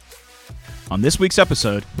On this week's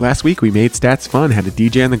episode, last week we made stats fun, had a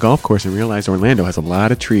DJ on the golf course, and realized Orlando has a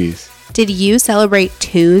lot of trees. Did you celebrate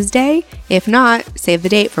Tuesday? If not, save the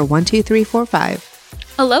date for 1, 2, 3, 4,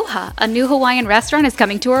 5. Aloha, a new Hawaiian restaurant is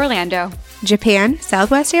coming to Orlando. Japan,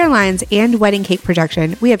 Southwest Airlines, and wedding cake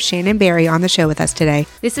production. We have Shannon Barry on the show with us today.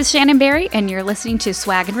 This is Shannon Barry, and you're listening to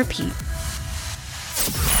Swag and Repeat.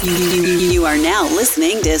 You are now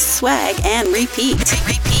listening to Swag and Repeat.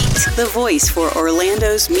 The voice for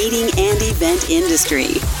Orlando's meeting and event industry.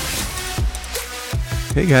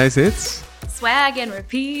 Hey guys, it's Swag and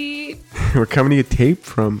Repeat. We're coming to you tape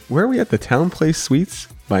from, where are we at? The Town Place Suites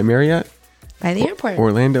by Marriott? By the airport.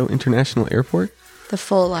 Orlando International Airport? The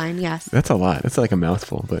full line, yes. That's a lot. That's like a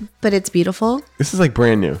mouthful, but it's beautiful. this is like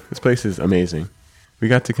brand new. This place is amazing. We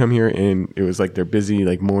got to come here and it was like their busy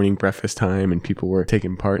like morning breakfast time and people were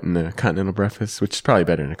taking part in the continental breakfast, which is probably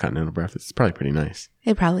better than a continental breakfast. It's probably pretty nice.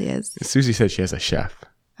 It probably is. Susie said she has a chef.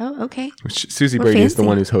 Oh, okay. Susie We're Brady is the fancy.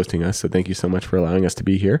 one who's hosting us, so thank you so much for allowing us to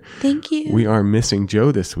be here. Thank you. We are missing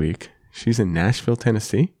Jo this week. She's in Nashville,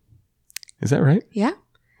 Tennessee. Is that right? Yeah.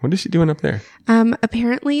 What is she doing up there?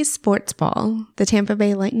 Apparently sports ball. The Tampa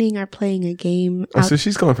Bay Lightning are playing a game So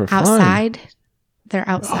she's going for fun. outside. They're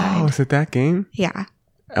outside. Oh, is it that game? Yeah.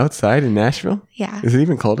 Outside in Nashville? Yeah. Is it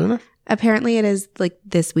even cold enough? Apparently it is like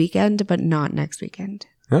this weekend, but not next weekend.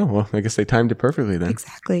 Oh, well, I guess they timed it perfectly then.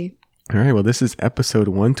 Exactly. All right, well, this is episode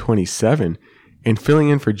 127. And filling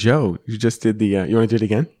in for Jo, you just did the, you want to do it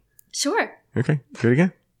again? Sure. Okay, do it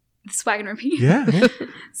again. Swag and Repeat. Yeah.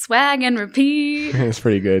 Swag and Repeat. That's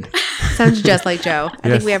pretty good. Sounds just like Joe. I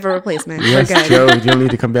Yes. think we have a replacement. Yes, We're good. Jo, you don't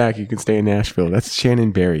need to come back. You can stay in Nashville. That's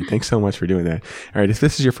Shannon Barry. Thanks so much for doing that. All right, if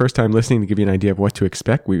this is your first time listening, to give you an idea of what to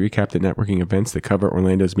expect, we recap the networking events that cover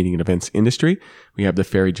Orlando's meeting and events industry. We have the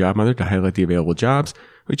Fairy Job Mother to highlight the available jobs.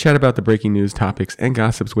 We chat about the breaking news, topics, and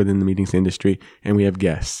gossips within the meetings industry. And we have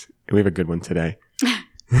guests. And we have a good one today.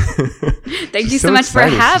 Thank She's you so much for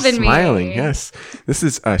excited. She's having me. Smiling, yes. This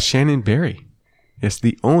is Shannon Barry. Yes,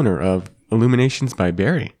 the owner of Illuminations by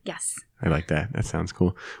Barry. Yes. I like that. That sounds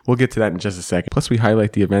cool. We'll get to that in just a second. Plus, we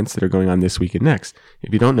highlight the events that are going on this week and next.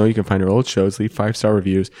 If you don't know, you can find our old shows, leave 5-star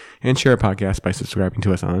reviews, and share a podcast by subscribing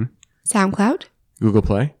to us on SoundCloud, Google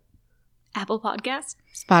Play, Apple Podcast.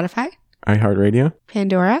 Spotify, iHeartRadio,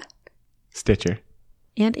 Pandora, Stitcher.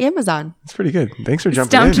 and Amazon. That's pretty good. Thanks for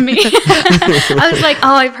jumping Stumped in. me. I was like,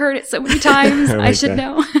 oh, I've heard it so many times. I I like should that.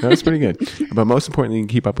 know. That was pretty good. But most importantly, you can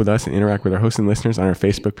keep up with us and interact with our hosts and listeners on our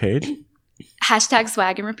Facebook page. Hashtag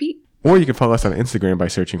Swag and Repeat. Or you can follow us on Instagram by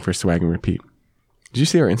searching for Swag and Repeat. Did you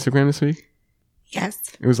see our Instagram this week? Yes.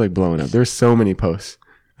 It was like blowing up. There's so many posts.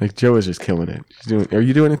 Like Jo is just killing it. Are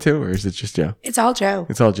you doing it too, or is it just Jo? It's all Joe.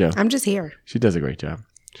 It's all Jo. I'm just here. She does a great job.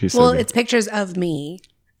 She's Well, so good. it's pictures of me,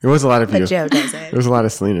 There was a lot of you. but Joe does There it. was a lot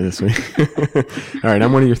of Selena this week. All right,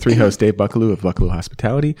 I'm one of your three hosts, Dave Buckaloo of Buckaloo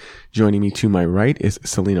Hospitality. Joining me to my right is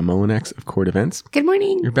Selena Molinex of Court Events. Good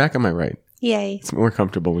morning. You're back on my right. Yay. It's more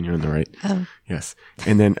comfortable when you're on the right. Oh. Yes.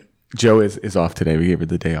 And then Jo is off today. We gave her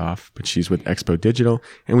the day off, but she's with Expo Digital.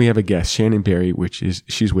 And we have a guest, Shannon Barry,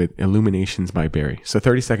 she's with Illuminations by Barry. So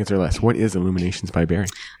 30 seconds or less. What is Illuminations by Barry?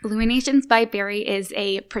 Illuminations by Barry is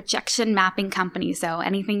a projection mapping company. So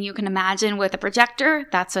anything you can imagine with a projector,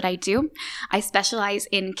 that's what I do. I specialize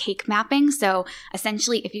in cake mapping. So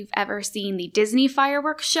essentially, if you've ever seen the Disney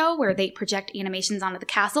fireworks show where they project animations onto the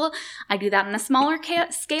castle, I do that on a smaller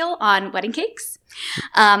scale on wedding cakes.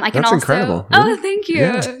 I can That's also, incredible. Oh, Really? thank you.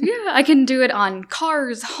 Yeah. Yeah, I can do it on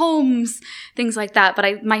cars, homes, things like that.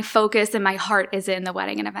 But my focus and my heart is in the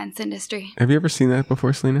wedding and events industry. Have you ever seen that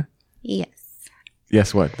before, Selena? Yes.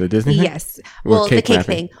 Yes, what? The Disney thing? Yes. Or Well, the cake cake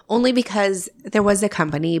mapping? thing. Only because there was a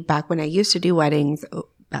company back when I used to do weddings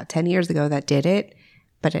about 10 years ago that did it,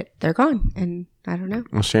 but they're gone. And I don't know.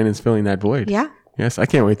 Well, Shannon's filling that void. Yeah. Yes, I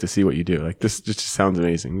can't wait to see what you do. Like, this just sounds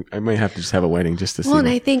amazing. I might have to just have a wedding just to see. Well, and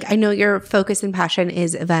what- I know your focus and passion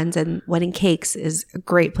is events, and wedding cakes is a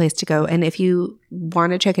great place to go. And if you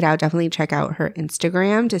want to check it out, definitely check out her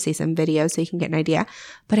Instagram to see some videos so you can get an idea.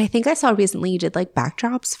 But I think I saw recently you did like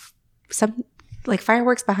backdrops, some like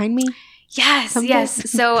fireworks behind me. Yes, Something? yes.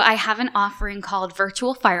 So I have an offering called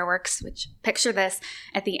Virtual Fireworks, which picture this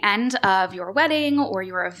at the end of your wedding or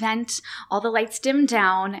your event, all the lights dim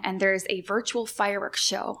down and there's a virtual fireworks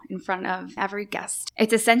show in front of every guest.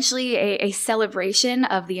 It's essentially a celebration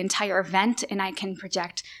of the entire event, and I can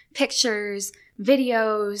project pictures,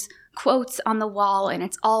 videos, quotes on the wall, and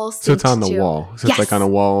it's all So it's synced on the to- wall. So Yes. it's like on a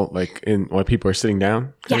wall, like in while people are sitting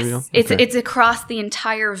down. kind of Yes, deal? Okay. it's across the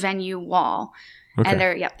entire venue wall. Okay. And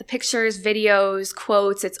there, the pictures, videos,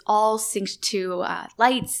 quotes, it's all synced to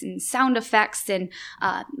lights and sound effects. And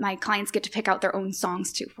my clients get to pick out their own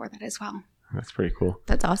songs too for that as well. That's pretty cool.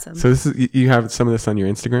 That's awesome. So this is you have some of this on your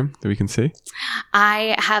Instagram that we can see?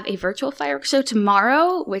 I have a virtual fireworks show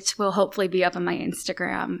tomorrow, which will hopefully be up on my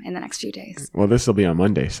Instagram in the next few days. Well, this will be on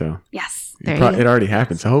Monday, so Yes. There you go. it already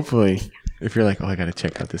happened. So hopefully, if you're like, oh, I got to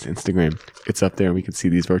check out this Instagram, it's up there and we can see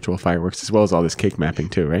these virtual fireworks as well as all this cake mapping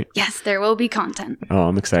too, right? Yes, there will be content. Oh,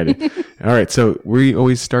 I'm excited. All right. So we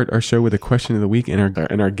always start our show with a question of the week, and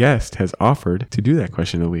our guest has offered to do that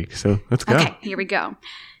question of the week. So let's go. Okay, here we go.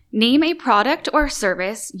 Name a product or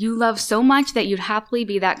service you love so much that you'd happily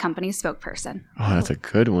be that company's spokesperson. Oh, that's a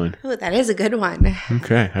good one. Oh, that is a good one.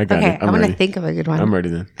 Okay. I got Okay, it. I'm going to ready. think of a good one. I'm ready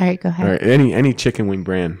then. All right, go All ahead. right. Any chicken wing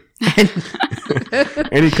brand.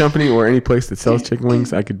 Any company or any place that sells chicken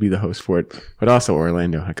wings, I could be the host for it. But also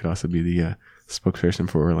Orlando. I could also be the spokesperson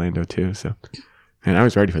for Orlando too. So, and I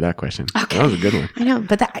was ready for that question. Okay. That was a good one. I know,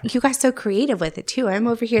 but you guys so creative with it too. I'm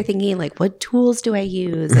over here thinking like, what tools do I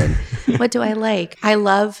use and what do I like? I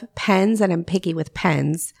love pens and I'm picky with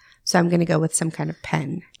pens. So I'm going to go with some kind of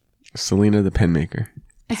pen. Selena the pen maker.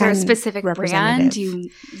 Is there a Pen specific brand representative. you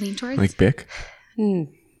lean towards? Like Bic, No,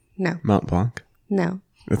 Mont Blanc. no.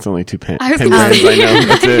 That's only two pen I was brands gonna I know.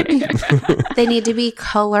 That's it. They need to be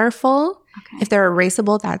colorful. Okay. If they're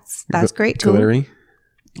erasable, that's great too. Glittery.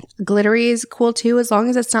 Glittery is cool too, as long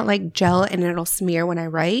as it's not like gel and it'll smear when I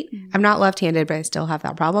write. I'm not left-handed, but I still have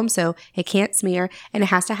that problem. So it can't smear and it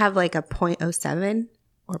has to have like a 0.07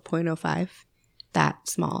 or 0.05. That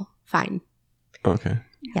small. Fine. Okay.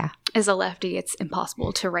 Yeah. As a lefty, it's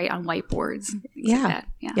impossible to write on whiteboards. Things Yeah. Like that.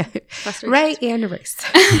 Yeah. Yeah. Frustrating. Right and erase.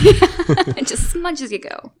 Just smudge as you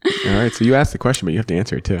go. All right. So you asked the question, but you have to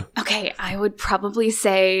answer it too. Okay, I would probably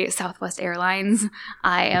say Southwest Airlines.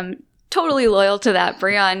 I am totally loyal to that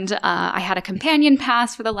brand. I had a companion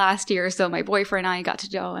pass for the last year, so my boyfriend and I got to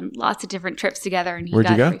go on lots of different trips together, and he Where'd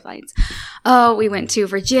you got go? free flights. Oh, we went to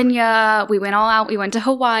Virginia. We went all out. We went to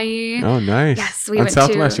Hawaii. Oh, nice. Yes, we On went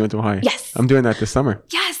Southwest, to- you went to Hawaii. Yes. I'm doing that this summer.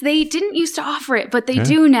 Yes, they didn't used to offer it, but they Yeah.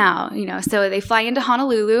 do now. So they fly into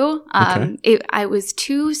Honolulu. Okay. I was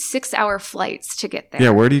 2 6-hour flights to get there. Yeah.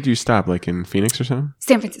 Where did you stop? Like in Phoenix or something?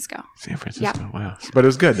 San Francisco. San Francisco. Wow. But it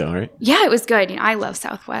was good though, right? Yeah, it was good. I love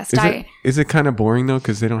Southwest. Is it kind of boring though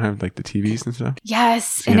because they don't have like the TVs and stuff? Yes,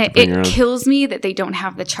 So you and have to bring your it own. kills me that they don't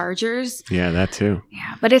have the chargers. Yeah, that too.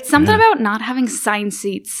 Yeah, but it's something Yeah. about not having assigned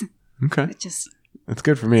seats. Okay. It just That's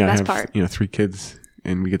good for me. I best have part. 3 kids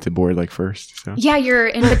and we get to board like first. So you're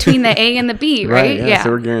in between the A and the B, right? Yeah. So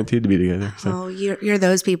we're guaranteed to be together. So Oh, you're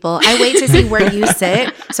those people. I wait to see where you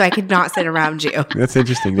sit so I could not sit around you. that's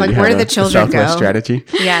interesting. that Like, you where have do the children Southwest go? strategy.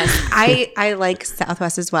 Yes, I like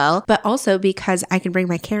Southwest as well, but also because I can bring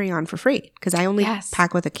my carry-on for free because I only Yes.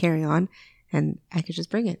 pack with a carry-on and I could just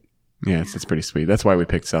bring it. Yeah, it's pretty sweet. That's why we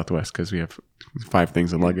picked Southwest because we have 5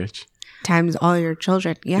 things of luggage. Times all your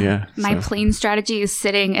children. Yeah. Yeah. My so- plane strategy is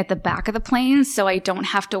sitting at the back of the plane so I don't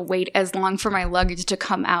have to wait as long for my luggage to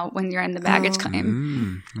come out when you're in the baggage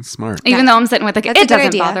claim. That's smart. Even though I'm sitting with like, That's a it good doesn't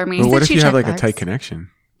idea. bother me. But what if Since you you have check like a bags. tight connection?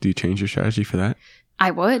 Do you change your strategy for that? I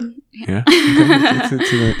would. Yeah.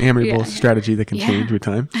 It's an amiable Yeah. strategy that can Yeah. change with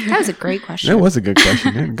time. That was a great question. That was a good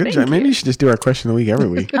question. Yeah, good Thank job. Maybe you. you should just do our question of the week every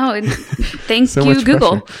week. Oh, and thank So you, much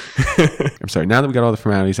Google. pressure. I'm sorry. Now that we got all the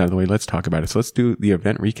formalities out of the way, let's talk about it. So let's do the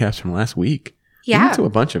event recaps from last week. We Yeah. went to a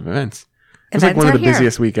bunch of events. It was like Events one of are the here.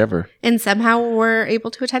 busiest week ever. And somehow we're able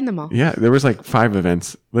to attend them all. Yeah, there was like 5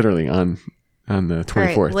 events literally on the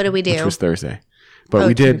 24th. All right, what did we do? Which was Thursday. But Oh,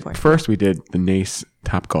 we did 24th. first. We did the NACE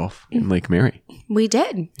Top Golf in Lake Mary. We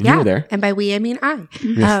did. you Yeah. were there. And by we, I mean I.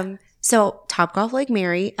 So Topgolf Lake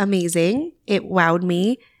Mary, amazing. It wowed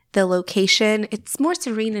me. The location, it's more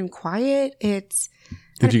serene and quiet.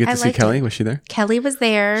 Did you get I to see liked Kelly? it. Was she there? Kelly was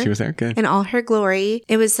there She was there. Good. in all her glory.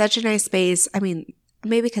 It was such a nice space. I mean,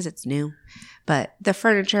 maybe because it's new, but the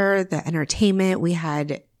furniture, the entertainment, we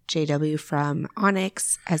had JW from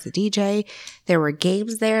Onyx as the DJ. There were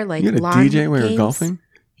games there, like You had a lawn DJ while you were games. golfing?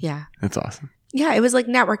 Yeah. That's awesome. Yeah, it was like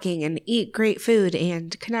networking and eat great food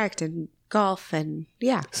and connect and golf and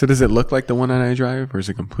yeah. So does it look like the one on iDrive or is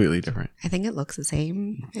it completely different? I think it looks the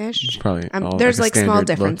same ish. It's probably all There's like like a small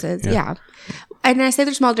standard look. differences. Yeah. And I say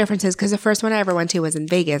there's small differences because the first one I ever went to was in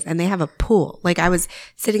Vegas and they have a pool. Like I was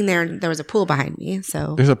sitting there and there was a pool behind me.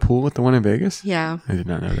 So There's a pool with the one in Vegas? yeah. I did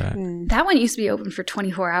not know that. That one used to be open for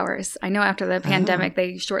 24 hours. I know after the pandemic,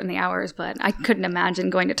 they shortened the hours, but I couldn't imagine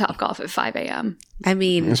going to Topgolf at 5 a.m. I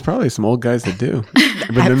mean, There's probably some old guys that do. But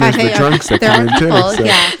At then there's 5 the a.m. drunks that There come are in too. people, So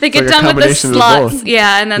yeah. They it's get like a done with the combination of slots. both.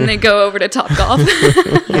 Yeah, and then they go over to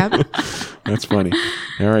Topgolf. yep. That's funny.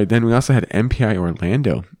 All right. Then we also had MPI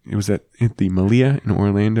Orlando. It was at the Malia in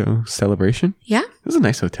Orlando celebration. Yeah. It was a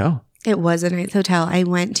nice hotel. It was a nice hotel. I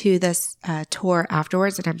went to this tour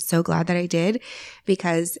afterwards and I'm so glad that I did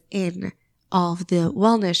because in all of the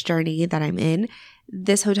wellness journey that I'm in,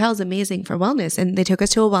 this hotel is amazing for wellness. And they took us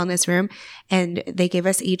to a wellness room and they gave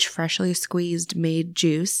us each freshly squeezed made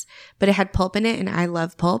juice, but it had pulp in it. And I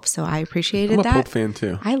love pulp. So I appreciated I'm a that. pulp fan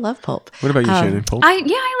too. I love pulp. What about you, Shannon? Pulp? I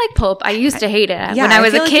like pulp. I used to hate it Yeah, when I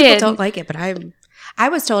was feel a like people kid. don't like it, but I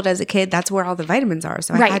was told as a kid that's where all the vitamins are.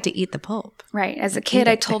 So I Right. had to eat the pulp. Right. As a kid,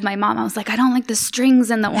 I told my mom, I was like, I don't like the strings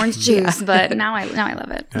in the orange juice, but now I love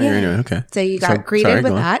it. Oh, you're into it. Okay. So you got Sorry, greeted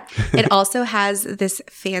with go on. that. It also has this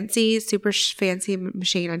fancy, super fancy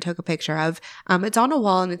machine I took a picture of. It's on a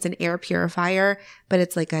wall and it's an air purifier, but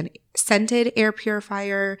it's like a scented air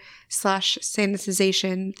purifier /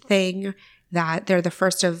 sanitization thing that they're the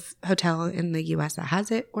first of hotel in the US that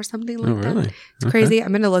has it or something like Oh, really? that. It's crazy. I'm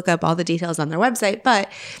going to look up all the details on their website,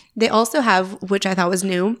 but they also have, which I thought was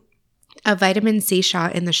new, a vitamin C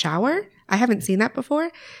shot in the shower. I haven't seen that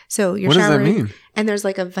before. So you're What does that showering mean? and there's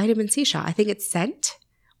like a vitamin C shot. I think it's scent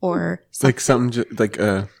or It's like something like it's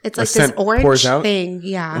a like this scent orange pours out? thing.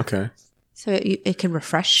 Yeah. Okay. So it can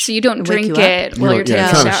refresh. So you don't and drink wake you up. it while you're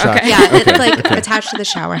Yeah, taking it's a not a shower. shot. Okay. Yeah, Okay, it's like okay. attached to the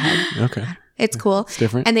shower head. Okay. It's cool. It's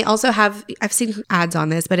different. And they also have, I've seen ads on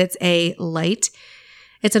this, but it's a light.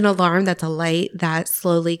 It's an alarm that's a light that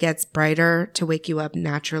slowly gets brighter to wake you up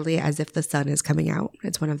naturally as if the sun is coming out.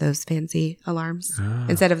 It's one of those fancy alarms Ah.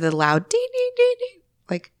 instead of the loud ding, ding, ding, ding,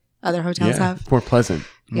 like other hotels Yeah. have. More pleasant.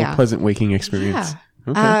 More Yeah. pleasant waking experience. Yeah.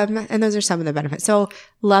 Okay. And those are some of the benefits. So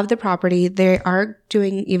love the property. They are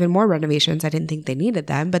doing even more renovations. I didn't think they needed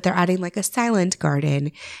them, but they're adding like a silent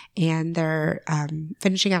garden and they're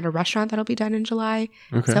finishing out a restaurant that'll be done in July.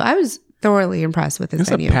 Okay. So I was thoroughly impressed with this There's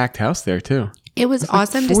venue. a packed house there too. It was It's like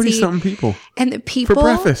awesome to 40 see. something people. And the people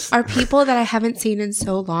breakfast. are people that I haven't seen in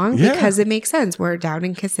so long Yeah. because it makes sense. We're down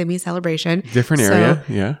in Kissimmee Celebration. Different So area.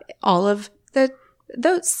 Yeah. all of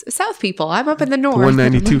those South people. I'm up in the north.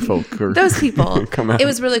 192 folk. Or Those people. come out. It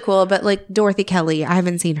was really cool. But like Dorothy Kelly, I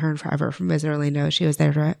haven't seen her in forever from Visit Orlando. She was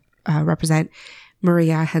there to represent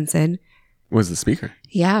Maria Henson. was the speaker.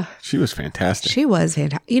 Yeah, She was fantastic. she was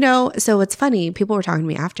fantastic. You know, so it's funny. People were talking to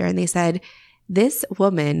me after and they said, this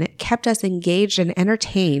woman kept us engaged and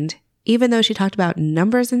entertained, even though she talked about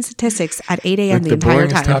numbers and statistics at 8 a.m. like the the entire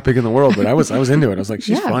boringest time. topic in the world, but I was into it. I was like,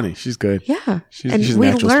 she's Yeah. funny. She's good. Yeah. She's and a we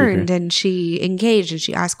natural learned speaker. and she engaged and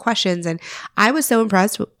she asked questions. And I was so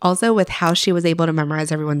impressed also with how she was able to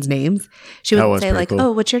memorize everyone's names. She That would was say pretty like, cool.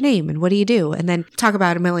 oh, what's your name? And what do you do? And then talk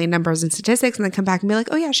about a million numbers and statistics and then come back and be like,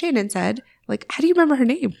 oh yeah, Shannon said, like, how do you remember her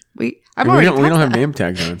name? We we don't have name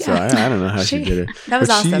tags on, so I don't know how she did it. That was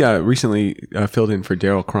but She awesome. recently filled in for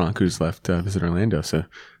Daryl Cronk, who's left Visit Orlando. So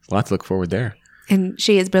a lot to look forward there. And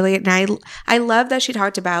she is brilliant. And I love that she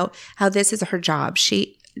talked about how this is her job.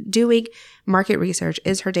 She doing market research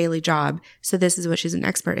is her daily job. So this is what she's an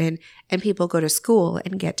expert in. And people go to school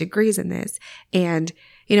and get degrees in this. And,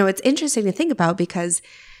 you know, it's interesting to think about because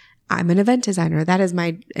I'm an event designer. That is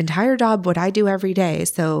my entire job, what I do every day.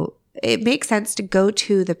 So it makes sense to go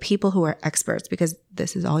to the people who are experts because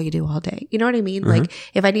this is all you do all day. You know what I mean? Like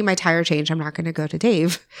if I need my tire changed, I'm not going to go to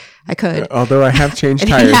Dave. I could. Although I have changed And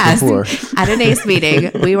he tires has. before. At an ACE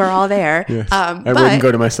meeting. We were all there. Yes. I I wouldn't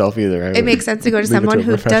go to myself either. it makes sense to go to leave it someone a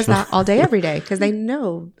who does professional. that all day, every day, because they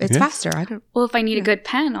know it's Yes. faster. I don't. Well, if I need a good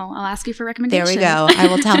pen, I'll ask you for There recommendations. we go. I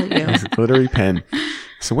will tell you. It's a glittery pen.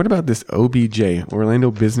 So what about this OBJ,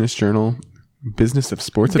 Orlando Business Journal Business of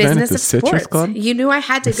Sports event at Business the of Citrus sports. Club? You knew I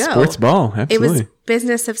had to go. Sports ball, It absolutely. was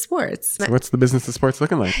business of sports. So what's the business of sports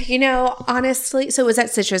looking like? You know, honestly, so it was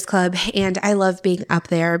at Citrus Club, and I love being up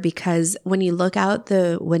there because when you look out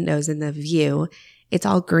the windows and the view, it's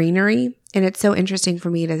all greenery. And it's so interesting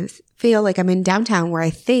for me to feel like I'm in downtown where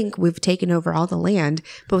I think we've taken over all the land.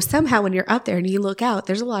 But somehow when you're up there and you look out,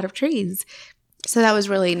 there's a lot of trees. So that was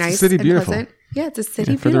really nice city and beautiful. pleasant. Yeah, it's a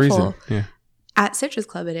city Yeah, for the beautiful. reason. Yeah. At Citrus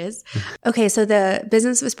Club it is. Okay, so the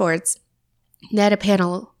business of sports, they had a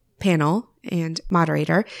panel and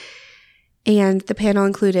moderator. And the panel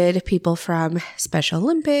included people from Special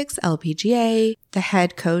Olympics, LPGA, the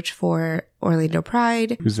head coach for Orlando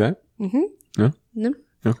Pride. Who's that? Mm-hmm. No? No.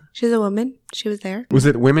 Okay. She's a woman. She was there. Was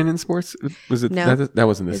it women in sports? Was it No. that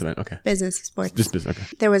wasn't this event? Okay. Business of sports. Just business. Okay.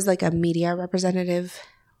 There was like a media representative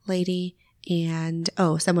lady and,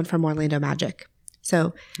 someone from Orlando Magic.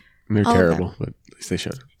 So, They're All of terrible, but at least they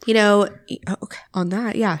showed up. you know, okay, on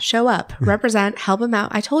that, yeah, show up, represent, help them out.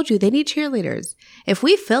 I told you they need cheerleaders. If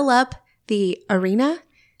we fill up the arena,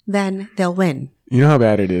 then they'll win. You know how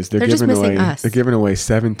bad it is. They're just giving missing away us. they're giving away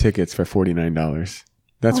 7 tickets for $49.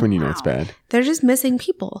 That's Oh, when you know it's wow. bad. They're just missing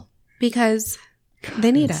people because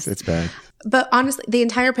they need us. It's bad. But honestly, the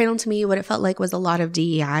entire panel to me, what it felt like was a lot of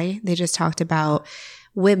DEI. They just talked about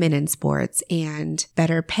women in sports and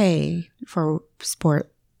better pay for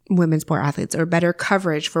sport women's sport athletes or better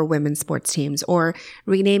coverage for women's sports teams, or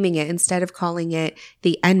renaming it, instead of calling it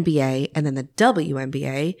the NBA and then the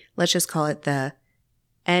WNBA, let's just call it the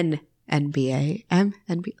NBA.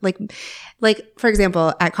 Like for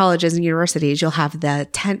example, at colleges and universities, you'll have the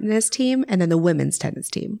tennis team and then the women's tennis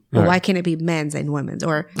team. Well, why can't it be men's and women's?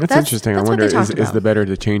 Or that's interesting. I wonder, is the better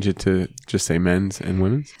to change it to just say men's and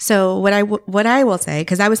women's? So what I will say,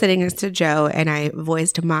 because I was sitting next to Joe and I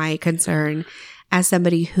voiced my concern as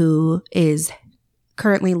somebody who is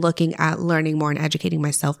currently looking at learning more and educating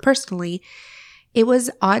myself personally, it was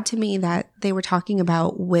odd to me that they were talking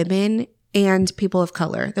about women and people of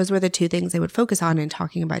color. Those were the two things they would focus on in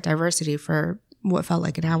talking about diversity for what felt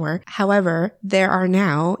like an hour. However,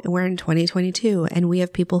 we're in 2022 and we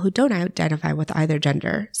have people who don't identify with either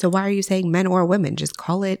gender. So why are you saying men or women? Just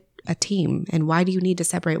call it a team. And why do you need to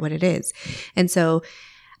separate what it is? And so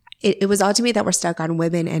it was odd to me that we're stuck on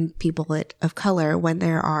women and people of color when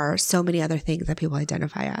there are so many other things that people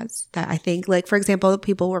identify as. That I think, like, for example,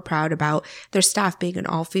 people were proud about their staff being an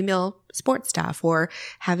all-female sports staff or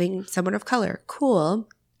having someone of color. Cool.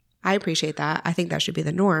 I appreciate that. I think that should be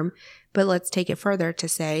the norm. But let's take it further to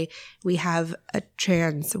say we have a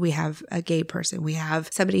trans, we have a gay person, we have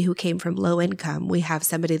somebody who came from low income, we have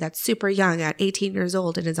somebody that's super young at 18 years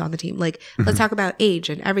old and is on the team. Like, let's talk about age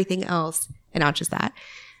and everything else and not just that.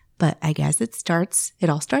 But I guess it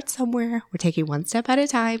all starts somewhere. We're taking one step at a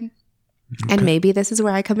time. Okay. And maybe this is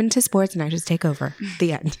where I come into sports and I just take over.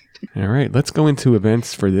 The end. All right. Let's go into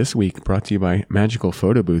events for this week, brought to you by Magical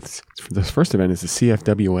Photo Booths. The first event is the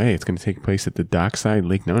CFWA. It's going to take place at the Dockside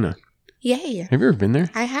Lake Nona. Yay. Have you ever been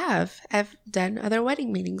there? I have. I've done other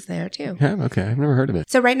wedding meetings there too. Yeah. Okay. I've never heard of it.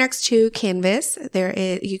 So right next to Canvas,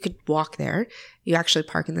 you could walk there. You actually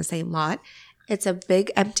park in the same lot. It's a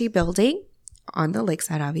big empty building. On the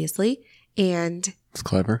lakeside, obviously. And it's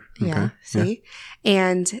clever. Yeah. Okay. See? Yeah.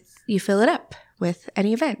 And you fill it up with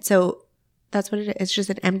any event. So that's what it is. It's just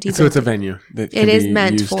an empty building. So it's a venue that can it is be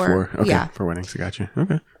meant used for weddings. Gotcha.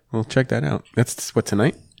 Okay. Well, check that out. That's what,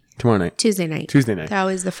 tonight? Tomorrow night? Tuesday night. They're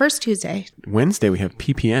always the first Tuesday. Wednesday, we have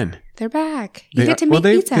PPN. They're back. You get to make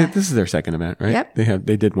pizza. This is their second event, right? Yep.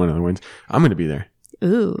 They did one other ones. I'm going to be there.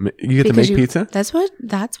 Ooh. You get to make pizza? That's what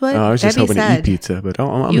I was just Debbie hoping said. to eat pizza, but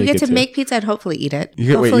I'll you make it get to make pizza and hopefully eat it.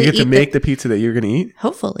 You get to make the pizza that you're going to eat?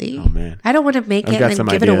 Hopefully. Oh, man. I don't want to make it and then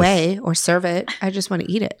give it away or serve it. I just want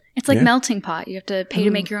to eat it. It's like melting pot. You have to pay to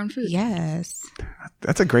make your own food. Yes.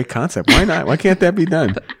 That's a great concept. Why not? Why can't that be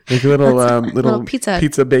done? Like little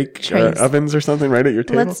pizza bake ovens or something right at your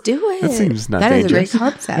table? Let's do it. That seems not dangerous.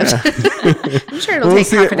 That is a great concept. I'm sure it'll take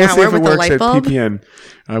half an hour with the light bulb. PPN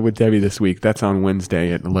with Debbie this week. That's on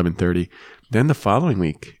Wednesday at 11:30. Then the following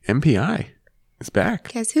week, MPI is back.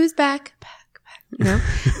 Guess who's back? No?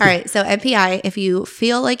 All right. So MPI, if you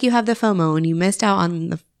feel like you have the FOMO and you missed out on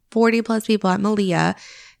the 40 plus people at Malia,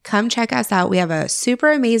 come check us out. We have a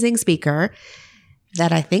super amazing speaker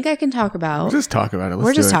that I think I can talk about. We'll just talk about it.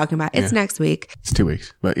 We're just talking about it. It's next week. It's 2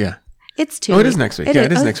 weeks, but yeah. It's 2 weeks. It is next week.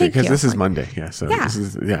 It is next week because this is Monday. Yeah. So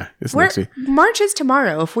it's next week. March is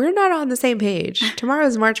tomorrow. If we're not on the same page, tomorrow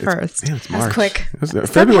is March 1st. It's March. That's quick.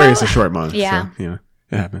 February is a short month. Yeah. So,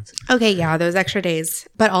 it happens. Okay. Yeah. Those extra days.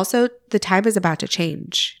 But also the time is about to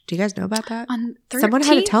change. Do you guys know about that? On 13th? Someone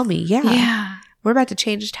had to tell me. Yeah. Yeah. We're about to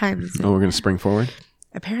change times. Oh, we're going to spring forward?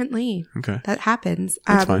 Apparently. Okay. That happens.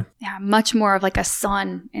 That's fine. Yeah, much more of like a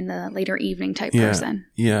sun in the later evening type person.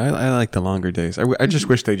 Yeah, I like the longer days. I just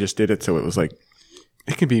wish they just did it so it was like,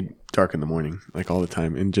 it could be dark in the morning, like all the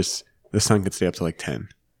time, and just the sun could stay up to like 10.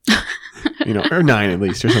 Or 9 at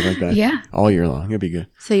least, or something like that. Yeah. All year long. It'd be good.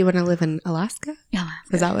 So you want to live in Alaska? Yeah.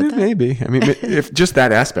 Is that what that? Maybe. I mean, if just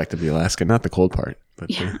that aspect of the Alaska, not the cold part. But,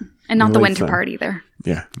 and not the winter part either.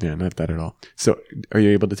 Yeah, not that at all. So are you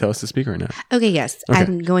able to tell us the speaker or not? Okay, yes. Okay.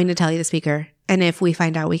 I'm going to tell you the speaker. And if we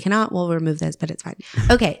find out we cannot, we'll remove this, but it's fine.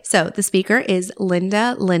 Okay, so the speaker is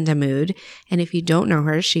Linda Lindamood. And if you don't know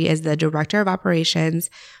her, she is the Director of Operations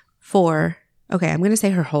for... Okay, I'm going to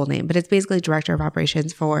say her whole name, but it's basically Director of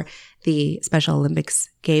Operations for the Special Olympics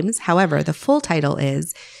Games. However, the full title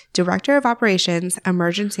is Director of Operations,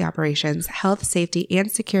 Emergency Operations, Health, Safety, and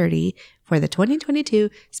Security for the 2022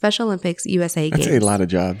 Special Olympics USA Games. That's a lot of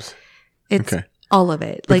jobs. It's all of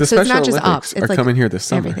it. But so it's not just ops. It's are coming here this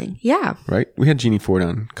summer. Everything. Yeah. Right? We had Jeannie Ford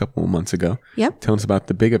on a couple of months ago. Yep. Telling us about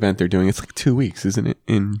the big event they're doing. It's like 2 weeks, isn't it?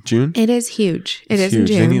 In June? It is huge. It is huge.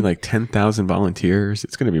 in June. They need like 10,000 volunteers.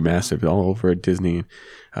 It's going to be massive all over at Disney,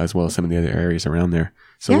 as well as some of the other areas around there.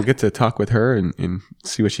 So we'll get to talk with her and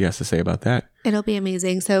see what she has to say about that. It'll be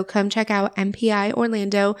amazing. So come check out MPI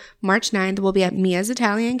Orlando. March 9th, we'll be at Mia's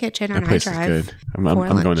Italian Kitchen on That place I-Drive. is good. I'm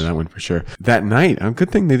going to that one for sure. That night,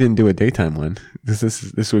 good thing they didn't do a daytime one.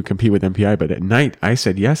 This would compete with MPI, but at night, I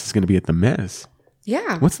said yes, it's going to be at the Mez.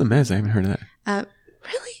 Yeah. What's the Mez? I haven't heard of that.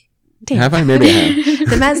 Really? Damn. Have I? Maybe I have.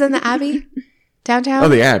 The Mez and the Abbey downtown? Oh,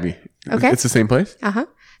 the Abbey. Okay. It's the same place? Uh-huh.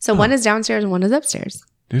 So one is downstairs and one is upstairs.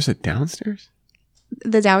 There's a downstairs?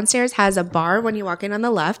 The downstairs has a bar when you walk in on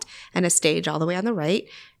the left and a stage all the way on the right.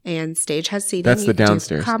 And stage has seating. That's You the could do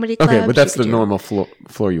downstairs. comedy clubs. Okay, but that's you the could do normal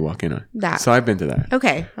floor you walk in on. That. So I've been to that.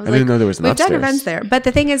 Okay. I didn't know there was an We've upstairs. done events there. But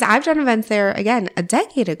the thing is, I've done events there, again, a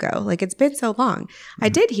decade ago. Like, it's been so long. I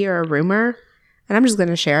did hear a rumor, and I'm just going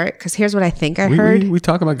to share it because here's what I think I heard. We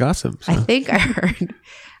talk about gossip. So. I think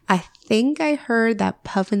I heard that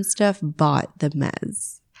Puff and Stuff bought the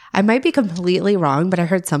Mez. I might be completely wrong, but I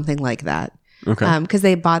heard something like that. Okay. Because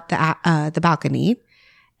they bought the balcony,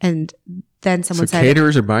 and then someone So said,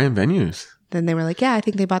 caterers are buying venues. then they were like, yeah, I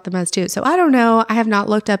think they bought the Mez too. So I don't know. I have not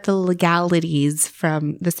looked up the legalities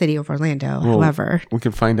from the city of Orlando. Well, However, we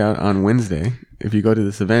can find out on Wednesday. If you go to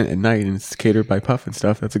this event at night and it's catered by Puff and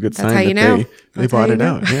Stuff, that's a good That's sign how you know. they That's bought how you it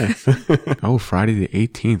know. out. Yeah. Oh, Friday the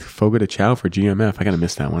 18th. Fogo de Chao for GMF. I got to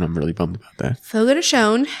miss that one. I'm really bummed about that. Fogo de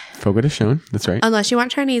Chão, Fogo de Chao. That's right. unless you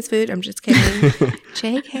want Chinese food. I'm just kidding.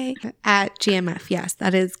 JK. At GMF. Yes,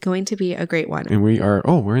 that is going to be a great one. And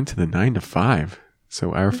we're into the 9 to 5.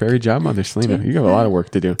 So our fairy job mother, Selena, you have a lot of work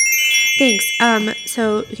to do. Thanks.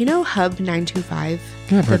 So you know Hub 925,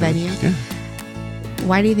 Yeah, I've the heard of it. venue? Yeah.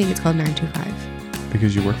 Why do you think it's called 925?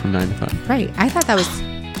 Because you work from 9 to 5. Right. I thought that was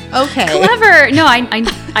okay. Clever. No, I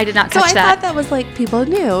did not So catch I that. thought that was like people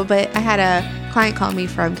knew, but I had a client call me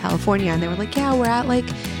from California and they were like, yeah, we're at like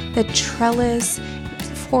the Trellis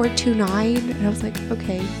 429. And I was like,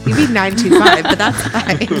 okay, you mean 925, but that's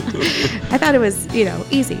fine. I thought it was,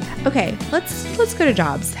 easy. Okay, let's go to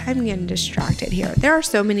jobs. I'm getting distracted here. There are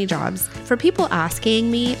so many jobs. For people asking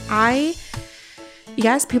me,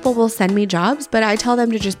 yes, people will send me jobs, but I tell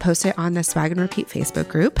them to just post it on the Swag and Repeat Facebook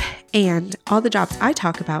group. And all the jobs I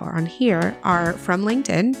talk about on here are from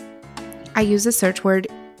LinkedIn. I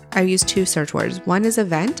use two search words. One is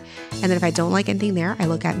event, and then if I don't like anything there, I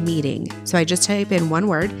look at meeting. So I just type in one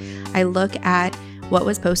word. I look at what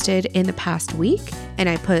was posted in the past week, and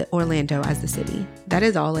I put Orlando as the city. That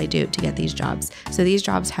is all I do to get these jobs. So these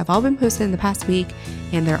jobs have all been posted in the past week,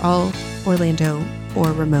 and they're all Orlando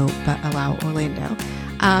or remote, but allow Orlando.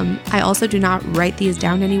 I also do not write these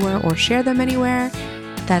down anywhere or share them anywhere.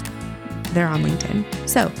 That they're on LinkedIn.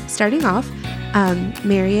 So starting off,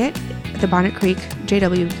 Marriott, the Bonnet Creek,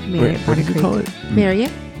 JW Marriott, What Bonnet did you Creek. call it?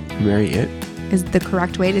 Marriott Marriott? is the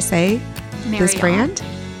correct way to say this Marriott. brand.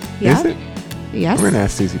 Is it? Yes. We're going to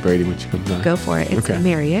ask Susie Brady when she comes on. Go for it. It's Okay.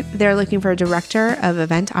 Marriott. They're looking for a director of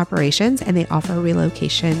event operations, and they offer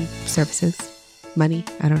relocation services, money,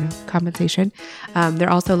 compensation. They're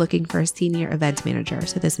also looking for a senior event manager.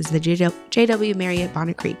 So this is the JW Marriott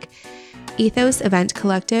Bonnet Creek. Ethos Event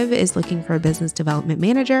Collective is looking for a business development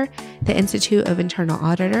manager. The Institute of Internal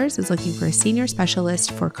Auditors is looking for a senior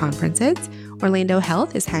specialist for conferences. Orlando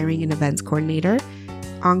Health is hiring an events coordinator.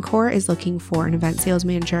 Encore is looking for an event sales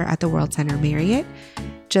manager at the World Center Marriott.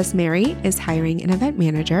 Just Marriott is hiring an event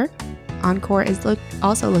manager. Encore is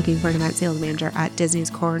also looking for an event sales manager at Disney's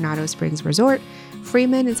Coronado Springs Resort.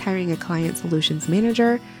 Freeman is hiring a client solutions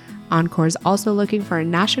manager. Encore is also looking for a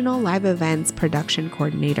national live events production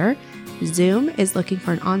coordinator. Zoom is looking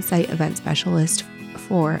for an on-site event specialist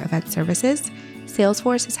for event services.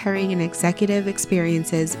 Salesforce is hiring an executive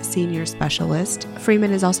experiences senior specialist.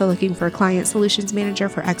 Freeman is also looking for a client solutions manager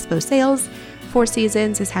for Expo sales. Four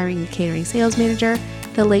Seasons is hiring a catering sales manager.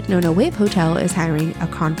 The Lake Nona Wave Hotel is hiring a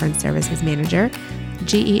conference services manager.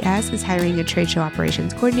 GES is hiring a trade show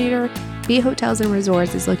operations coordinator. B Hotels and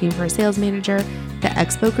Resorts is looking for a sales manager. The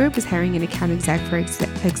Expo Group is hiring an account exec for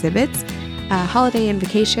exhibits. Holiday and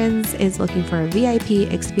Vacations is looking for a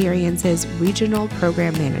VIP experiences regional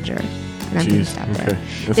program manager. And I'm going to stop there.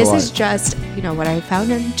 That's This a lot. is just, what I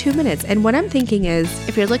found in 2 minutes. And what I'm thinking is,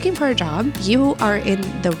 if you're looking for a job, you are in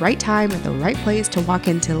the right time at the right place to walk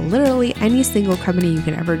into literally any single company you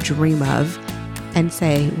can ever dream of and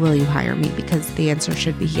say, will you hire me? Because the answer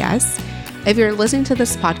should be yes. If you're listening to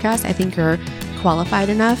this podcast, I think you're qualified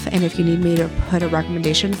enough. And if you need me to put a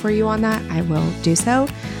recommendation for you on that, I will do so.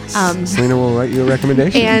 Selena will write you a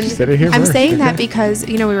recommendation. And She said it here I'm first. saying that Okay. because,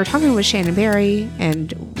 we were talking with Shannon Barry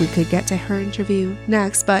and we could get to her interview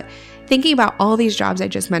next, but thinking about all these jobs I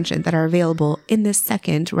just mentioned that are available in this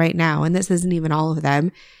second right now, and this isn't even all of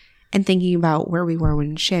them, and thinking about where we were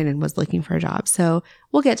when Shannon was looking for a job. So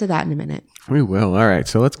we'll get to that in a minute. We will. All right.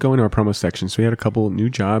 So let's go into our promo section. So we had a couple new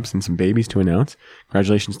jobs and some babies to announce.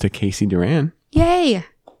 Congratulations to Casey Duran. Yay.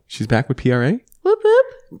 She's back with PRA Whoop,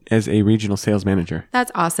 whoop. as a regional sales manager.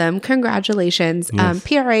 That's awesome. Congratulations. Yes.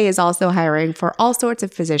 PRA is also hiring for all sorts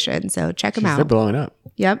of positions. So check them They're out. blowing up.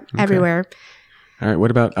 Yep. Everywhere. All right.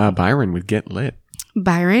 What about Byron with Get Lit?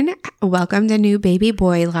 Byron welcomed a new baby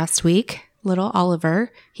boy last week, little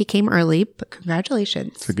Oliver. He came early, but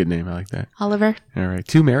congratulations. It's a good name. I like that. Oliver. All right.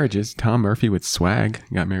 2 marriages. Tom Murphy with Swag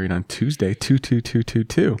got married on Tuesday,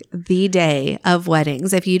 2/2/2/22. The day of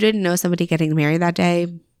weddings. If you didn't know somebody getting married that day,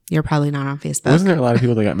 you're probably not on Facebook. Wasn't there a lot of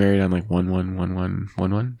people that got married on like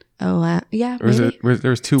 1/1/1/1/1? Oh, yeah. Or was Maybe.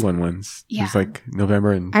 there was 2 1/1s? Yeah. It was like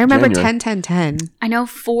November and I remember January. 10-10-10. I know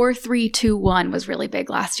 4-3-2-1 was really big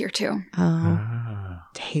last year too. Oh, Ah,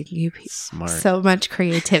 dang you people. smart. So much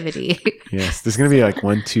creativity. Yes. There's going to be like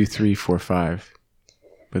 1, 2, 3, 4, 5.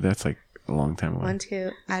 But that's like a long time away. 1,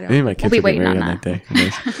 2. I don't Maybe know. my kids be will get waiting married on on that day. Who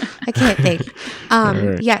knows? I can't think.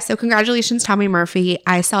 right. Yeah, so congratulations, Tommy Murphy.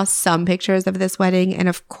 I saw some pictures of this wedding, and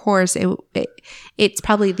of course, it's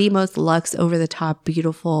probably the most luxe, over the top,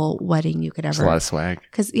 beautiful wedding you could It's a lot ever. of swag.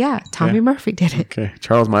 Because Tommy Yeah. Murphy did it. Okay.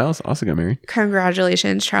 Charles Miles also got married.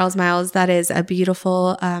 Congratulations, Charles Miles. That is a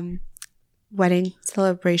beautiful wedding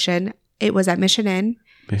celebration. It was at Mission Inn.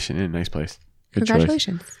 Mission Inn. Nice place. Good choice.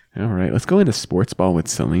 Congratulations. All right. Let's go into sports ball with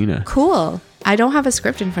Selena. Cool. I don't have a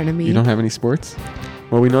script in front of me. You don't have any sports?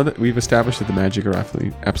 Well, we know that we've established that the Magic are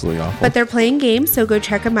absolutely awful. But they're playing games, so go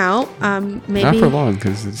check them out. Maybe Not for long,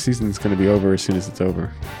 because the season's going to be over as soon as it's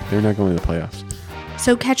over. They're not going to the playoffs.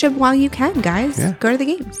 So catch them while you can, guys. Yeah. Go to the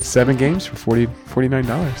games. 7 games for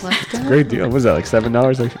 $49. Let's It's a go. great deal. What was that, like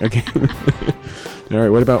 $7 a game? All right,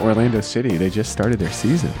 what about Orlando City? They just started their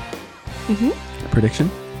season. Prediction?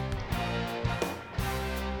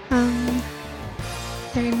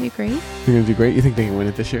 They're gonna be great. They're going to do great? You think they can win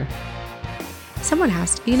it this year? Someone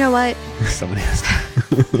has to. You know what? Somebody has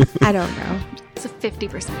to. I don't know. It's a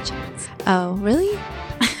 50% chance. Oh, really?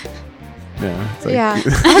 No, it's like, Yeah.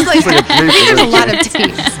 I was like, like a I think there's a 3%. lot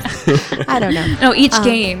of teams. I don't know. No, each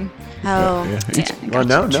game. Oh, Yeah. Yeah, Well,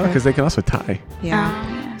 no, True. because they can also tie.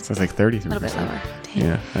 yeah. So it's like 33%. A little bit lower.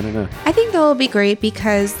 Yeah, I don't know. I think they'll be great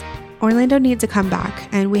because Orlando needs a comeback,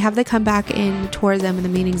 and we have the comeback in tourism and the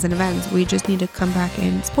meetings and events. We just need to come back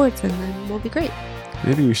in sports, and then we'll be great.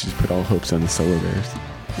 Maybe we should just put all hopes on the Solar Bears.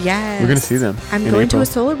 Yes. We're going to see them. I'm in going April. to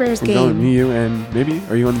a Solar Bears We're game. going, me, you, and maybe,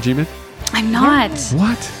 are you on the G-Man? I'm not.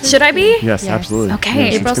 What? Should I be? Yes, Yes. absolutely. Okay.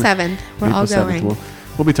 Yes, April it's gonna- 7th. We're April all 7th. going.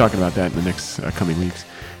 We'll be talking about that in the next coming weeks.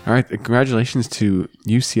 All right. Congratulations to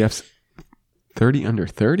UCF's 30 under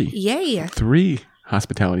 30. Yay. 3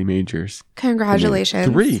 hospitality majors. Congratulations.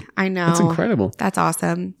 3. I know. That's incredible. That's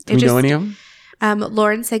awesome. Do we know any of them?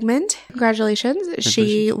 Lauren Sigmund, congratulations.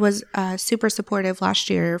 She was super supportive last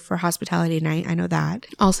year for hospitality night. I know that.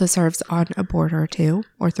 Also serves on a board or 2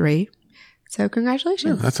 or 3. So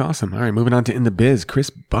congratulations. That's awesome. All right. Moving on to In the Biz. Chris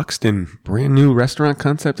Buxton, brand new restaurant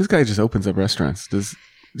concept. This guy just opens up restaurants. Does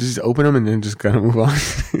just open them and then just kind of move on?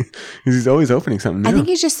 He's always opening something new. I think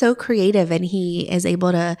he's just so creative, and he is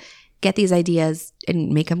able to get these ideas and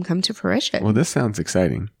make them come to fruition. Well, this sounds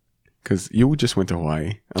exciting because you just went to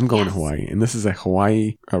Hawaii. I'm going to Hawaii, and this is a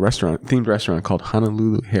Hawaii themed restaurant called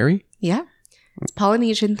Honolulu Harry. Yeah. It's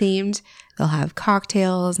Polynesian themed. They'll have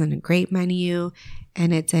cocktails and a great menu,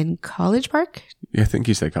 and it's in College Park. Yeah, I think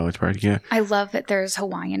you said College Park. Yeah. I love that there's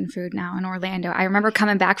Hawaiian food now in Orlando. I remember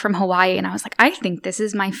coming back from Hawaii and I was like, I think this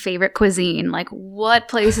is my favorite cuisine. Like, what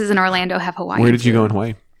places in Orlando have Hawaiian Where did you food? go in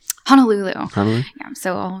Hawaii? Honolulu. Honolulu? Yeah,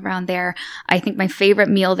 so all around there. I think my favorite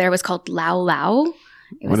meal there was called lau lau.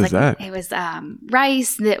 It What was is that? It was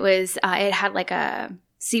rice that was, it had like a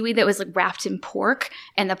seaweed that was like wrapped in pork,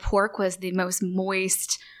 and the pork was the most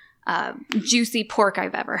moist, juicy pork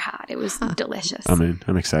I've ever had. It was delicious. I'm in.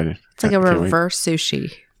 I'm excited. It's like a I can't wait. reverse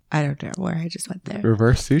sushi. I don't know where I just went there.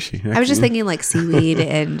 Reverse sushi. I was just thinking like seaweed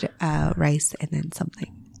and rice and then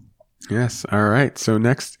something. Yes. All right. So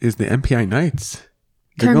next is the MPI Nights.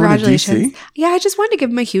 They're going to Congratulations. DC. Yeah, I just wanted to give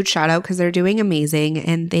them a huge shout out because they're doing amazing,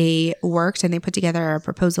 and they worked and they put together a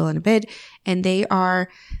proposal and a bid, and they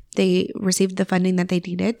received the funding that they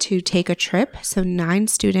needed to take a trip. So 9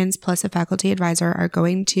 students plus a faculty advisor are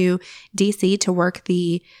going to DC to work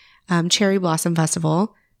the Cherry Blossom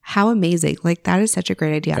Festival. How amazing. Like, that is such a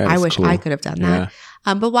great idea. That I is wish cool. I could have done that.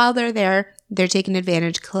 But while they're there, they're taking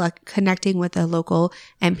advantage, connecting with a local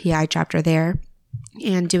MPI chapter there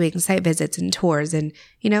and doing site visits and tours. And,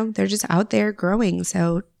 they're just out there growing.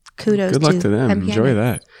 So kudos Good luck to them. MPI. Enjoy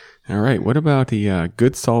that. All right. What about the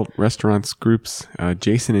Good Salt Restaurants Group's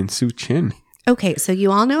Jason and Sue Chin? Okay, so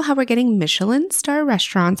you all know how we're getting Michelin star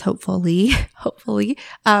restaurants, hopefully,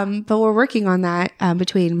 but we're working on that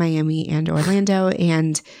between Miami and Orlando.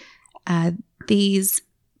 And these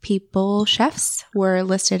people, chefs, were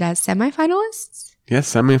listed as semifinalists.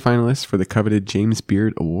 Yes, semifinalists for the coveted James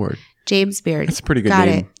Beard Award. James Beard. That's a pretty good Got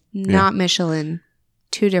name. it. Not Michelin.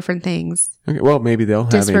 Two different things. Okay, well, maybe they'll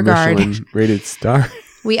have Disregard. a Michelin-rated star.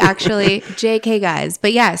 We actually, JK guys.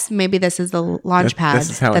 But yes, maybe this is the launch pad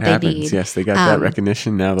This is how that it they happens. need. Yes, they got that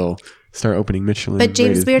recognition. Now they'll start opening Michelin. But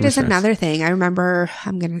James Beard is restaurants. another thing. I remember,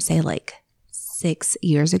 I'm going to say like 6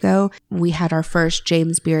 years ago, we had our first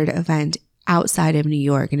James Beard event outside of New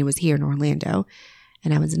York, and it was here in Orlando.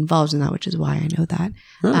 And I was involved in that, which is why I know that.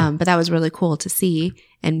 Oh. But that was really cool to see.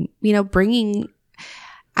 And, you know,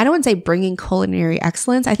 I don't want to say bringing culinary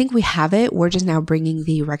excellence. I think we have it. We're just now bringing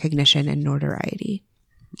the recognition and notoriety.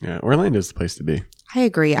 Yeah, Orlando's the place to be. I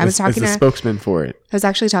agree. I was As the spokesman for it. I was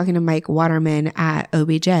actually talking to Mike Waterman at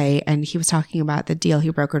OBJ, and he was talking about the deal he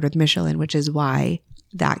brokered with Michelin, which is why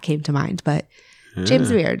that came to mind. But James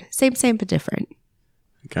Beard, same, but different.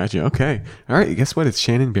 Gotcha. Okay. All right. Guess what? It's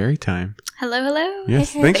Shannon Berry time. Hello, hello.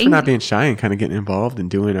 Yes. Hey, Thanks for thank not you. being shy and kind of getting involved and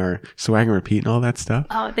doing our swag and repeat and all that stuff.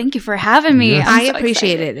 Oh, thank you for having me. Yes. I'm I so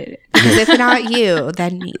appreciated excited. it. Because if not you,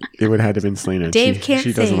 then me. It would have had to been Selena. Dave can't She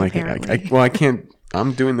doesn't sing, like apparently. it. Well, I can't.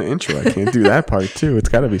 I'm doing the intro. I can't do that part too. It's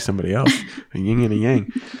got to be somebody else. A yin and a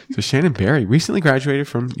yang. So Shannon Berry recently graduated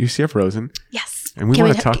from UCF Rosen. Yes. And we Can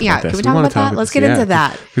want we to talk yeah, about this. can we talk wanna about that? Let's get into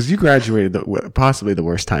that. Because you graduated possibly the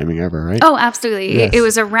worst timing ever, right? Oh, absolutely. Yes. It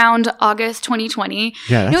was around August 2020.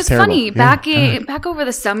 Yeah, that's it was terrible. funny. Yeah. Back over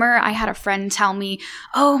the summer, I had a friend tell me,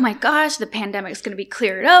 "Oh my gosh, the pandemic's going to be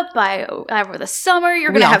cleared up by over the summer.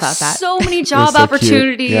 You're We going to all have thought that. so many job so cute.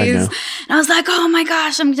 opportunities." Yeah, I know. And I was like, "Oh my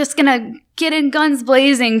gosh, I'm just going to get in guns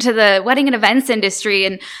blazing to the wedding and events industry."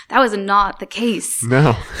 And that was not the case.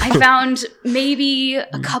 No. I found maybe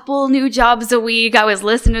a couple new jobs a week. I was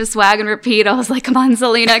listening to Swag and Repeat. I was like, "Come on,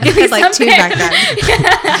 Selena, give me Like two something." back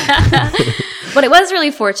then. But I was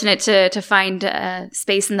really fortunate to find a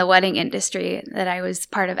space in the wedding industry that I was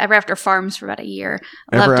part of. Ever After Farms for about a year.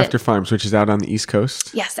 Ever Loved After it. Farms, which is out on the East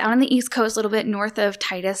Coast. Yes, out on the East Coast, a little bit north of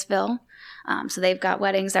Titusville. So they've got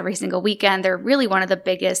weddings every single weekend. They're really one of the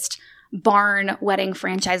biggest barn wedding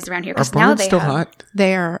franchises around here. Are Because now barns they still have, hot?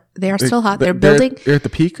 They are still hot. They're building. They're at the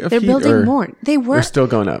peak of They're heat, building or more. They They're were still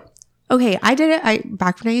going up. okay. I did it.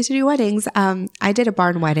 Back when I used to do weddings. I did a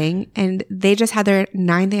barn wedding, and they just had their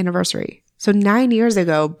 9th anniversary. So 9 years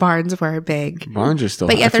ago, barns were big, Barns are still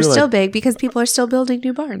but hot. yet I they're feel still like, big because people are still building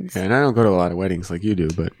new barns. Yeah, and I don't go to a lot of weddings like you do,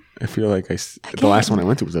 but I feel like the last one I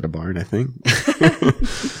went to was at a barn, I think.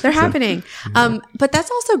 They're happening. But that's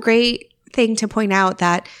also a great thing to point out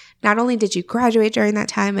that not only did you graduate during that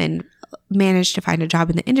time and manage to find a job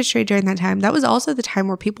in the industry during that time, that was also the time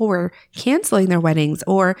where people were canceling their weddings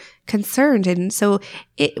or concerned. And so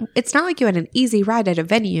it's not like you had an easy ride at a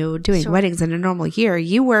venue doing Sure. weddings in a normal year.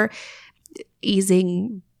 You were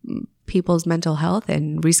easing people's mental health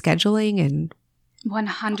and rescheduling and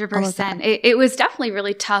 100%. It was definitely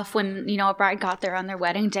really tough when, a bride got there on their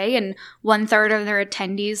wedding day and 1/3 of their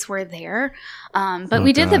attendees were there. But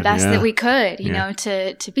we did the God, best yeah. that we could, you Yeah. know,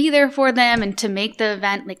 to be there for them and to make the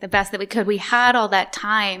event like the best that we could. We had all that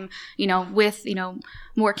time, with,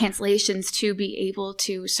 more cancellations to be able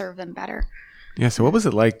to serve them better. Yeah, so what was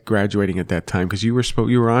it like graduating at that time? Because you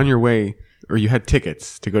were on your way, or you had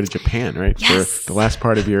tickets to go to Japan, right? Yes. For the last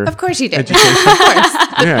part of your of course you did. education. Of course.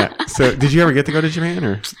 Yeah. So did you ever get to go to Japan,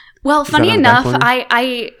 or? Well, Is funny that on the back enough,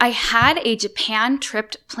 burner? I had a Japan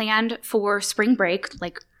trip planned for spring break,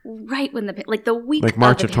 like right when the week Like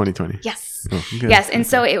March of of the 2020. Yes. Oh, okay. Yes. And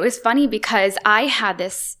so it was funny because I had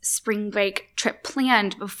this spring break trip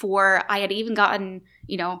planned before I had even gotten,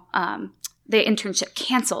 the internship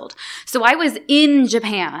canceled. So I was in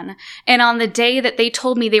Japan, and on the day that they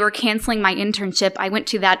told me they were canceling my internship, I went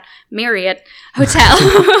to that Marriott hotel.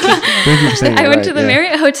 Thank you for saying I that went right, to the yeah.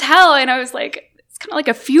 Marriott hotel, and I was like, it's kind of like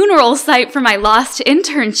a funeral site for my lost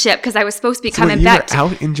internship because I was supposed to be So coming you back. were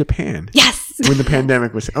out in Japan. Yes. When the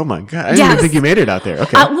pandemic was, oh my God, I didn't Yes. even think you made it out there.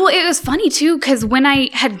 Okay. Well, it was funny too because when I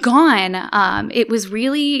had gone, it was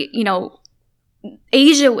really,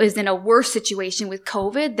 Asia was in a worse situation with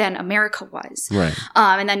COVID than America was. Right.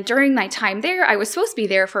 And then during my time there, I was supposed to be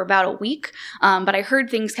there for about a week, but I heard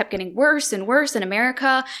things kept getting worse and worse in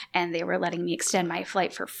America, and they were letting me extend my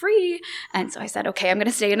flight for free. And so I said, okay, I'm going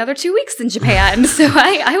to stay another 2 weeks in Japan. So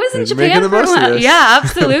I was in You're Japan making the for a most of while. this. Yeah,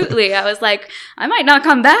 absolutely. I was like, I might not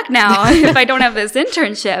come back now if I don't have this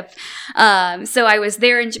internship. So I was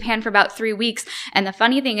there in Japan for about 3 weeks. And the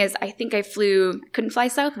funny thing is, I think couldn't fly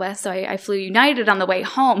Southwest, so I flew United on the way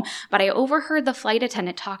home. But I overheard the flight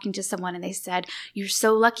attendant talking to someone, and they said, "You're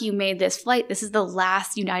so lucky you made this flight. This is the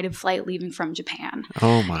last United flight leaving from Japan."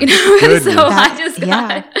 Oh my goodness. So I just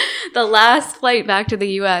got the last flight back to the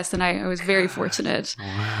U.S., and I was very fortunate.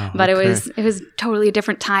 Wow. But it was totally a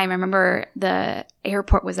different time. I remember the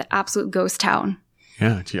airport was an absolute ghost town.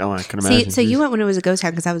 Yeah, gee, I can imagine. So you went when it was a ghost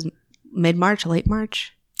town because that was mid-March, late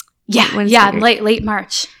March? Late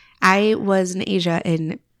March. I was in Asia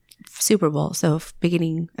in Super Bowl, so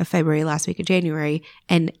beginning of February, last week of January,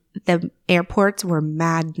 and the airports were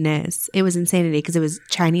madness. It was insanity because it was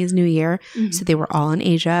Chinese New Year, so they were all in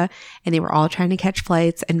Asia, and they were all trying to catch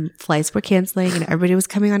flights, and flights were canceling, and everybody was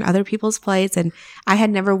coming on other people's flights, and I had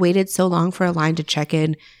never waited so long for a line to check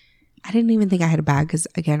in. I didn't even think I had a bag because,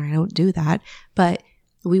 again, I don't do that, but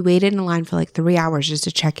we waited in a line for like 3 hours just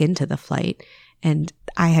to check into the flight, and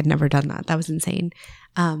I had never done that. That was insane.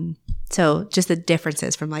 So just the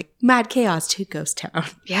differences from like mad chaos to ghost town.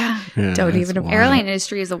 Yeah. Don't even wild. Airline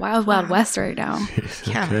industry is a wild, wild west right now.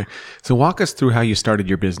 Okay. So walk us through how you started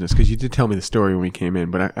your business, because you did tell me the story when we came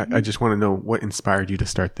in, but I just want to know what inspired you to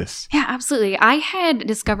start this. Yeah, absolutely. I had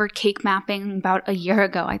discovered cake mapping about a year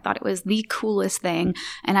ago. I thought it was the coolest thing.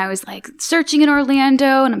 And I was like searching in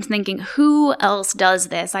Orlando, and I'm thinking, who else does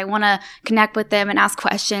this? I want to connect with them and ask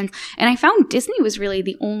questions. And I found Disney was really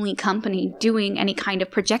the only company doing any kind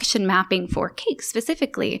of projection mapping for cake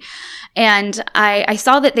specifically. And I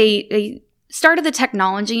saw that they started the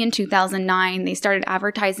technology in 2009. They started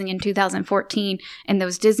advertising in 2014, and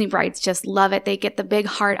those Disney brides just love it. They get the big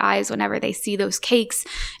heart eyes whenever they see those cakes.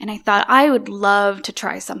 And I thought I would love to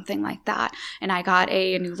try something like that. And I got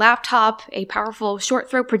a new laptop, a powerful short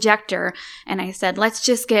throw projector, and I said, let's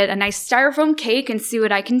just get a nice styrofoam cake and see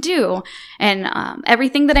what I can do. And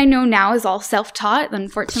everything that I know now is all self-taught.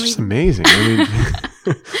 Unfortunately, It's amazing. I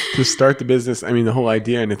mean, to start the business, I mean, the whole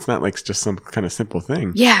idea, and it's not like just some kind of simple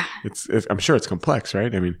thing. Yeah. I'm sure it's complex,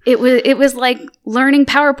 right? I mean, it was like learning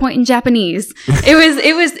PowerPoint in Japanese. It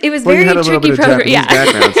was well, very you had a little tricky bit of program. Japanese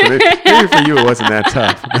background, so maybe for you it wasn't that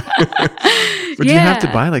tough. But do you have to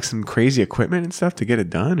buy like some crazy equipment and stuff to get it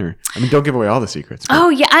done? Or, I mean, don't give away all the secrets. But. Oh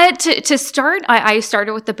yeah, to start, I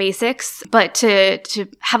started with the basics, but to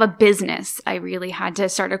have a business, I really had to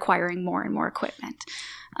start acquiring more and more equipment.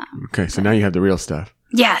 Okay, so now you have the real stuff.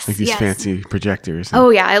 Yes. Like these fancy projectors. Oh,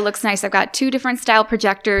 yeah. It looks nice. I've got 2 different style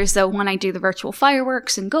projectors. So one I do the virtual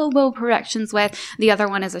fireworks and gobo projections with. The other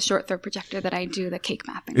one is a short throw projector that I do the cake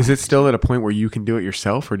mapping Is with. it still at a point where you can do it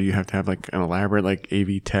yourself, or do you have to have like an elaborate like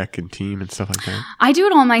AV tech and team and stuff like that? I do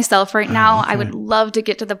it all myself right now. Okay. I would love to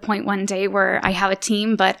get to the point one day where I have a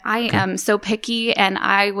team, but I am so picky, and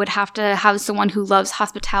I would have to have someone who loves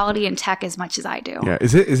hospitality and tech as much as I do. Yeah.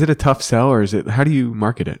 Is it a tough sell, or how do you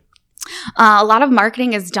market it? A lot of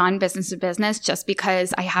marketing is done business to business just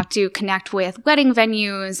because I have to connect with wedding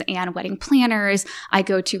venues and wedding planners. I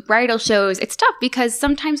go to bridal shows. It's tough because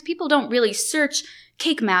sometimes people don't really search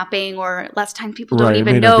cake mapping, or less time people don't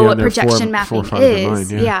even know what projection mapping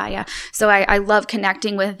is. Yeah. So I love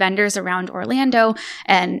connecting with vendors around Orlando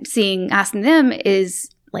and asking them is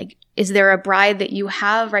there a bride that you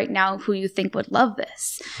have right now who you think would love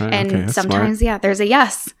this? Right, and okay, sometimes, smart. There's a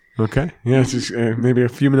yes. Okay. Yeah, it's just maybe a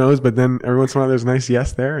few no's, but then every once in a while there's a nice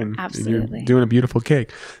yes there, and you're doing a beautiful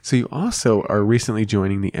cake. So you also are recently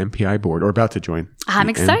joining the MPI board, or about to join. I'm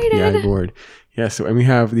the excited. MPI board. Yeah. So, and we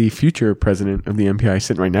have the future president of the MPI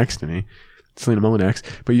sitting right next to me, Selena Molinex.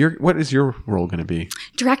 But what is your role going to be?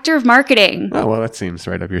 Director of Marketing. Oh, well, that seems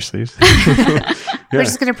right up your sleeves. We're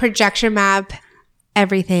just going to projection map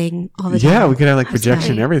everything all the time. Yeah, we could have like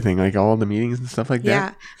projection everything, like all the meetings and stuff like that.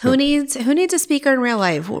 Yeah. Who needs a speaker in real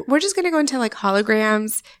life? We're just going to go into like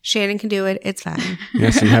holograms. Shannon can do it. It's fine.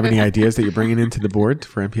 Yeah. So you have any ideas that you're bringing into the board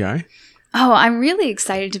for MPI? Oh, I'm really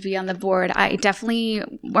excited to be on the board.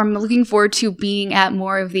 I'm looking forward to being at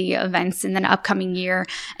more of the events in the upcoming year.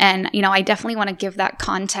 And, I definitely want to give that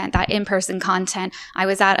content, that in-person content. I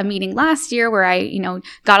was at a meeting last year where I,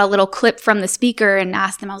 got a little clip from the speaker and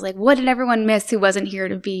asked them, I was like, what did everyone miss who wasn't here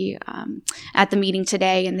to be at the meeting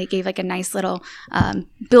today? And they gave like a nice little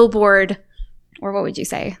billboard, or what would you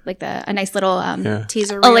say? Like a nice little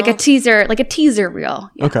teaser reel. Oh, like a teaser reel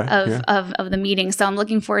of the meeting. So I'm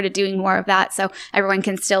looking forward to doing more of that, so everyone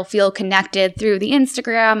can still feel connected through the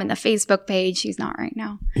Instagram and the Facebook page. She's not right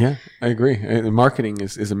now. Yeah, I agree. And marketing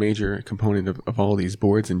is a major component of all these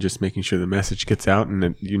boards, and just making sure the message gets out and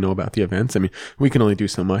that you know about the events. I mean, we can only do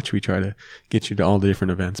so much. We try to get you to all the different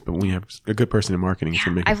events, but when you have a good person in marketing, it's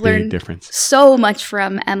going to make a big difference. So much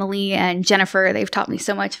from Emily and Jennifer. They've taught me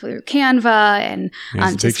so much through Canva. And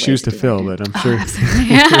it's big shoes to fill, but I'm sure.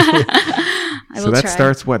 Absolutely. I will so that try.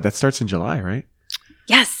 starts what? That starts in July, right?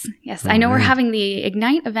 Yes. Oh, I know we're man. having the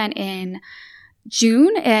Ignite event in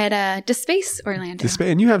June at DeSpace Orlando.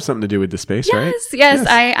 And you have something to do with DeSpace, right? Yes.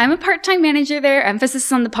 I'm a part-time manager there.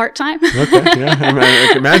 Emphasis on the part-time. Okay, yeah. I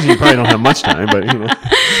can imagine you probably don't have much time, but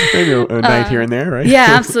maybe a night here and there, right? Yeah,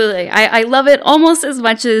 absolutely. I love it almost as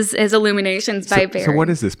much as Illuminations by Barry. So what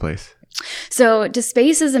is this place? So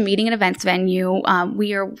DeSpace is a meeting and events venue.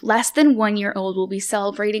 We are less than 1 year old. We'll be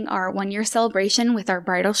celebrating our 1 year celebration with our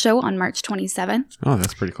bridal show on March 27th. Oh,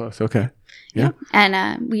 that's pretty close. Okay. Yeah.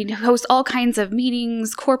 And we host all kinds of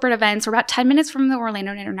meetings, corporate events. We're about 10 minutes from the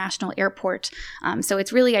Orlando International Airport. So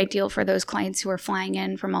it's really ideal for those clients who are flying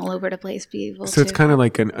in from all over the place to be able to. So it's kind of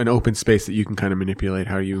like an open space that you can kind of manipulate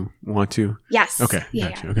how you want to. Yes. Okay. Yeah.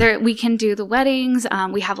 Gotcha. Okay. We can do the weddings.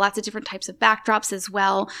 We have lots of different types of backdrops as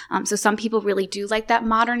well. So some people really do like that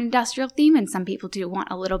modern industrial theme, and some people do want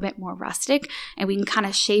a little bit more rustic. And we can kind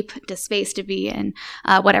of shape the space to be in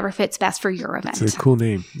whatever fits best for your event. It's a cool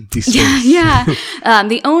name. DeSpace. Yeah.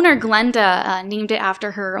 The owner, Glenda, named it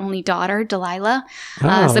after her only daughter, Delilah.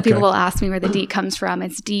 So people will ask me where the D comes from.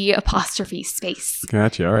 It's D''space.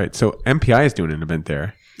 Gotcha. All right. So MPI is doing an event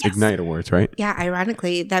there. Yes. Ignite Awards, right? Yeah,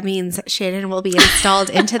 ironically, that means Shannon will be installed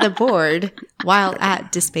into the board while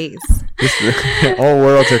at DeSpace. All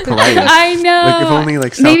worlds are colliding. I know. Like if only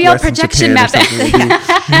like Maybe I'll Southwest and projection Japan or map something would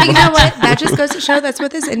it. You know what? That just goes to show that's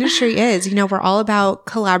what this industry is. We're all about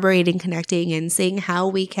collaborating, connecting, and seeing how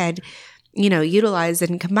we can, utilize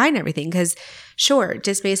and combine everything. Because sure,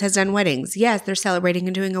 DeSpace has done weddings. Yes, they're celebrating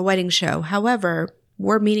and doing a wedding show. However,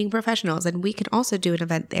 we're meeting professionals and we can also do an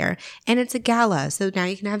event there. And it's a gala. So now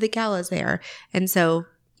you can have the galas there. And so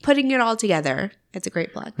putting it all together, it's a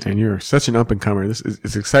great blend. And you're such an up and comer.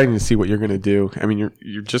 It's exciting to see what you're going to do. I mean,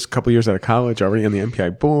 you're just a couple years out of college, already on the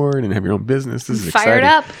MPI board, and have your own business. This is Fired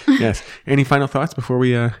exciting. up. Yes. Any final thoughts before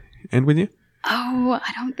we end with you? Oh,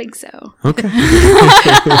 I don't think so. Okay.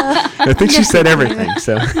 I think she said everything.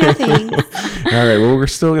 So. No thanks. All right. Well, we're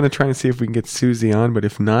still going to try and see if we can get Susie on, but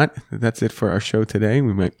if not, that's it for our show today.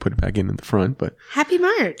 We might put it back in the front, but Happy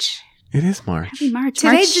March. it is March. Happy March.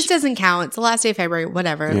 Today March. just doesn't count. It's the last day of February,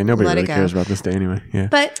 whatever. Yeah, nobody Let really it go. cares about this day anyway. Yeah.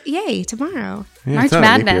 But yay, tomorrow. Yeah, March it's not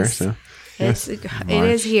a leap year, Madness. so. It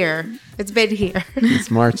is here. It's been here. It's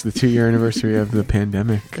March, the 2-year anniversary of the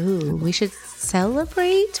pandemic. Ooh, we should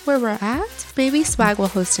celebrate where we're at. Maybe Swag will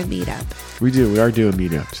host a meetup. We do. We are doing a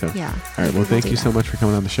meetup. So. Yeah. All right. Well, thank you so much for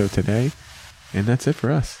coming on the show today. And that's it for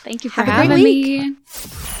us. Thank you for Have a great having week.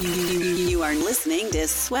 me. You are listening to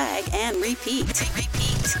Swag and Repeat.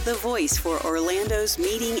 The voice for Orlando's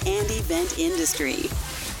meeting and event industry.